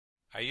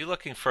Are you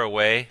looking for a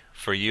way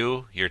for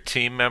you, your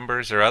team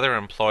members, or other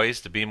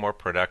employees to be more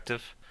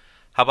productive?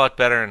 How about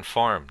better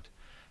informed?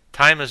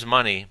 Time is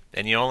money,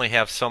 and you only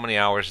have so many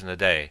hours in a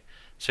day,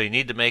 so you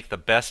need to make the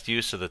best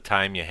use of the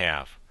time you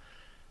have.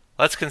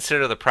 Let's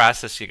consider the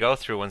process you go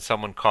through when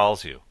someone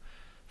calls you.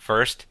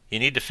 First, you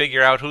need to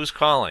figure out who's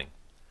calling,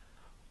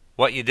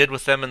 what you did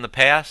with them in the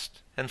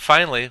past, and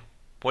finally,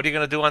 what are you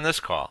going to do on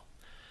this call?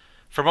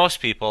 For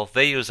most people,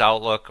 they use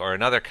Outlook or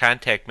another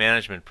contact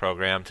management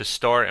program to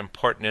store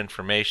important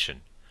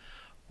information.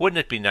 Wouldn't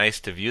it be nice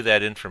to view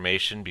that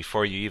information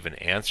before you even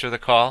answer the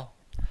call?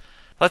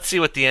 Let's see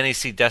what the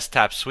NEC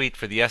Desktop Suite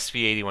for the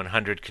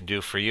SV8100 can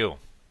do for you.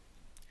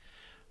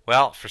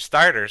 Well, for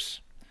starters,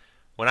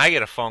 when I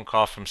get a phone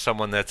call from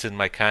someone that's in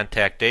my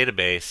contact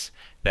database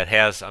that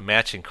has a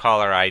matching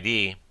caller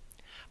ID,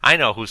 I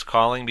know who's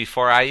calling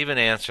before I even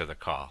answer the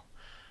call.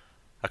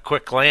 A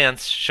quick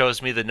glance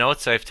shows me the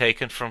notes I've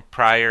taken from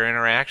prior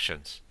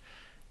interactions.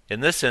 In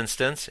this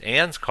instance,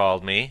 Ann's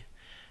called me,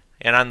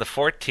 and on the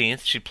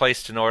 14th she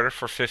placed an order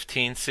for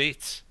 15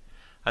 seats.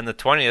 On the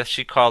 20th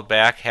she called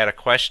back, had a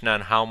question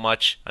on how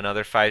much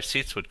another 5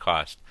 seats would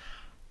cost.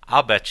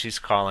 I'll bet she's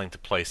calling to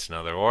place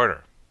another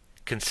order.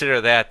 Consider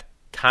that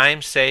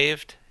time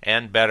saved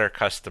and better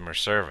customer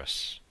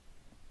service.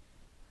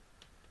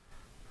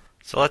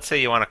 So let's say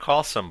you want to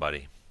call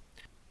somebody.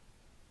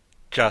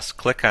 Just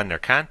click on their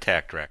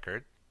contact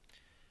record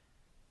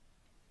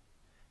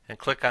and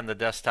click on the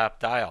desktop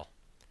dial.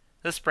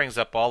 This brings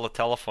up all the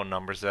telephone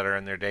numbers that are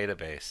in their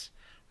database.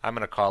 I'm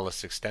going to call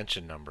this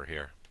extension number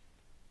here.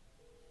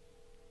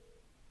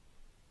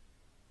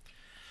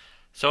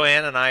 So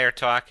Ann and I are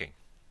talking.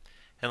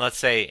 And let's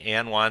say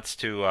Ann wants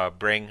to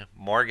bring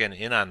Morgan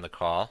in on the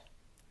call.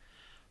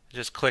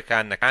 Just click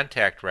on the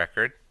contact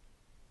record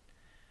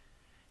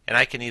and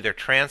I can either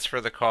transfer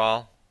the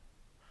call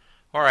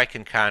or I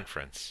can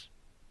conference.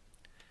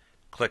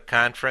 Click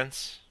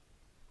Conference,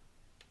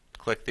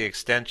 click the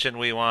extension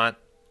we want,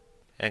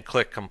 and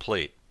click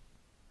Complete.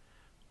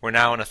 We're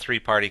now in a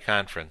three-party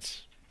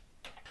conference.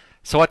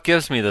 So what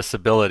gives me this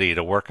ability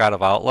to work out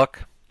of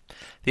Outlook?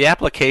 The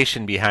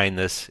application behind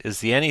this is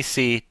the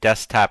NEC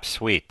Desktop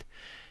Suite.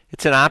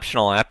 It's an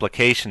optional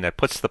application that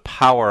puts the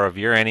power of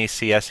your NEC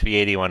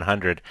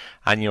SV8100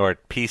 on your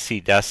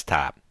PC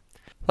desktop.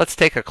 Let's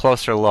take a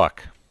closer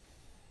look.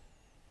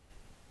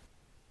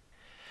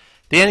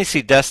 The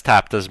NEC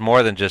Desktop does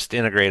more than just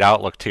integrate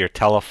Outlook to your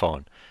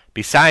telephone.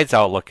 Besides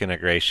Outlook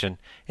integration,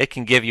 it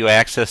can give you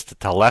access to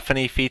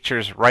telephony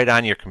features right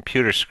on your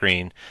computer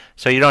screen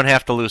so you don't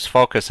have to lose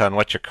focus on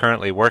what you're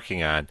currently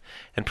working on,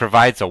 and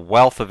provides a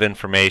wealth of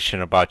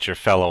information about your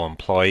fellow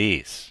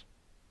employees.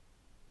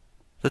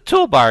 The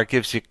toolbar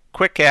gives you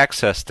quick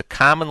access to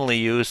commonly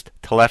used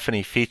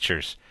telephony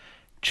features.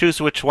 Choose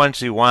which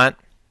ones you want,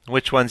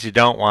 which ones you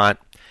don't want,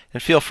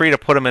 and feel free to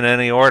put them in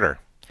any order.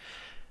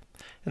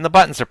 And the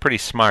buttons are pretty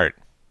smart.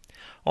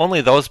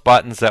 Only those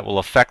buttons that will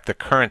affect the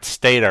current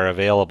state are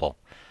available.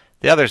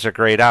 The others are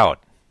grayed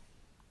out.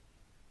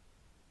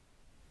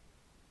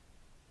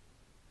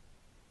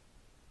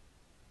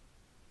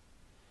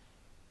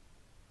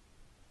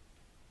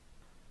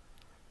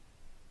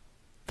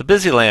 The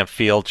Busy Lamp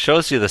field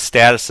shows you the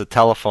status of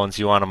telephones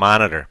you want to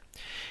monitor.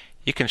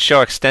 You can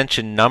show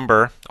extension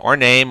number or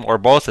name or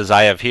both as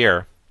I have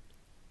here.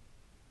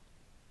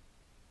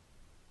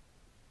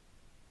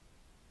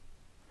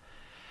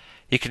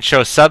 You can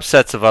show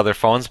subsets of other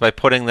phones by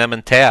putting them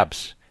in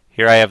tabs.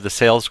 Here I have the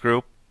sales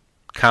group,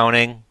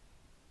 counting,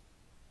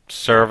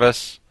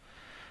 service,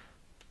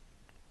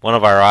 one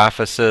of our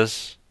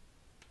offices.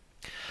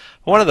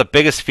 One of the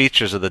biggest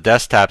features of the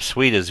desktop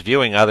suite is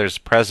viewing others'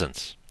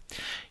 presence.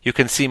 You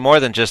can see more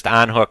than just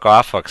on-hook,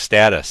 off-hook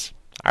status.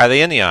 Are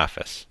they in the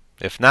office?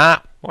 If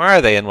not, where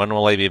are they and when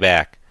will they be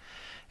back?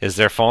 Is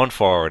their phone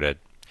forwarded?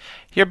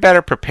 You're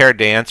better prepared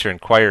to answer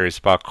inquiries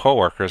about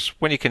coworkers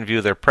when you can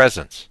view their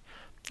presence.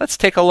 Let's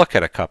take a look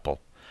at a couple.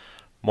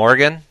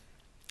 Morgan,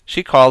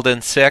 she called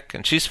in sick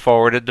and she's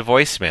forwarded to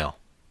voicemail.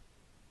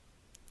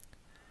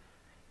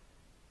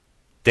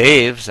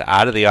 Dave's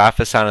out of the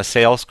office on a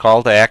sales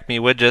call to Acme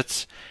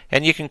Widgets,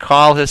 and you can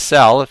call his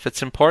cell if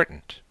it's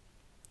important.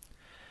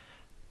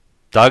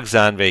 Doug's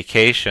on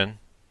vacation,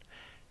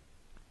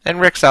 and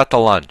Rick's out to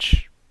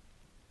lunch.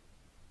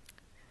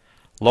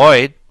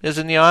 Lloyd is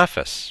in the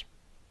office.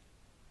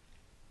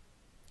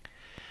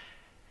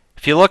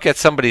 If you look at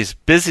somebody's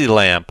Busy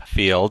Lamp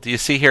field, you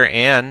see here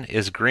Ann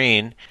is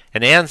green,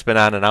 and Ann's been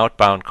on an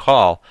outbound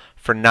call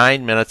for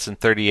 9 minutes and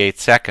 38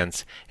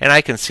 seconds, and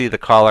I can see the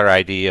caller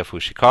ID of who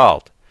she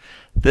called.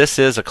 This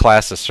is a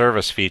class of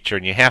service feature,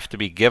 and you have to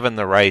be given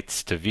the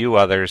rights to view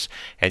others,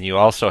 and you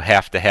also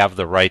have to have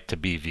the right to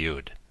be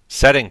viewed.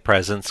 Setting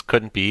presence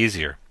couldn't be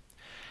easier.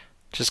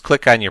 Just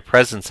click on your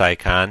presence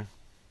icon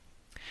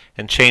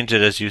and change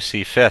it as you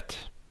see fit.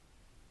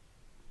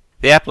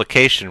 The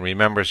application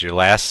remembers your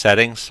last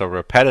settings, so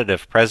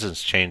repetitive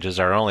presence changes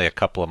are only a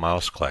couple of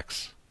mouse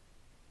clicks.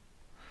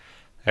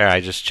 There,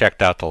 I just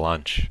checked out the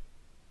lunch.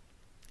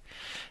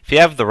 If you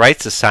have the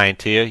rights assigned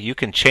to you, you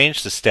can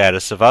change the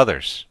status of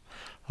others.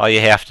 All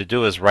you have to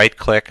do is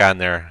right-click on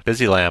their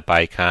busy lamp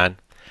icon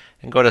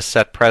and go to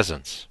Set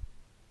Presence.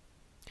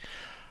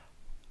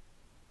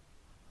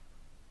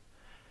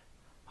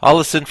 All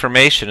this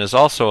information is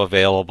also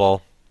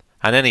available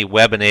on any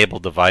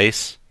web-enabled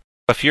device.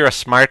 If you're a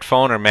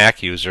smartphone or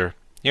Mac user,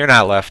 you're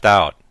not left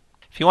out.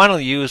 If you want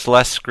to use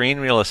less screen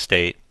real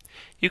estate,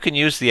 you can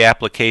use the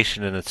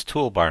application in its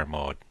toolbar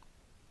mode.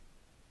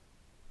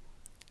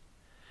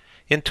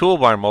 In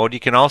toolbar mode, you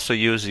can also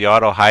use the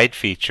auto hide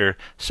feature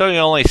so you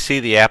only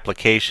see the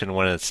application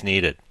when it's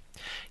needed.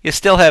 You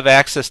still have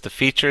access to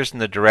features in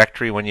the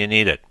directory when you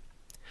need it.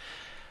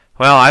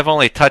 Well, I've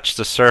only touched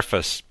the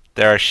surface.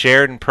 There are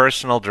shared and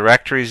personal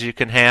directories you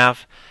can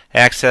have,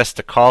 access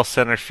to call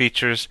center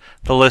features,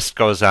 the list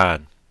goes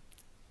on.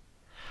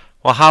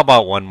 Well, how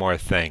about one more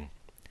thing?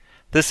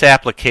 This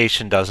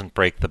application doesn't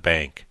break the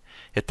bank.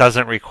 It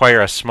doesn't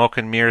require a smoke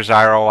and mirrors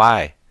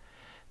ROI.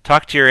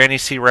 Talk to your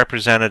NEC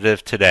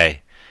representative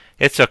today.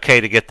 It's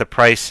okay to get the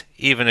price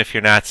even if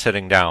you're not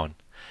sitting down.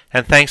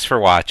 And thanks for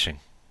watching.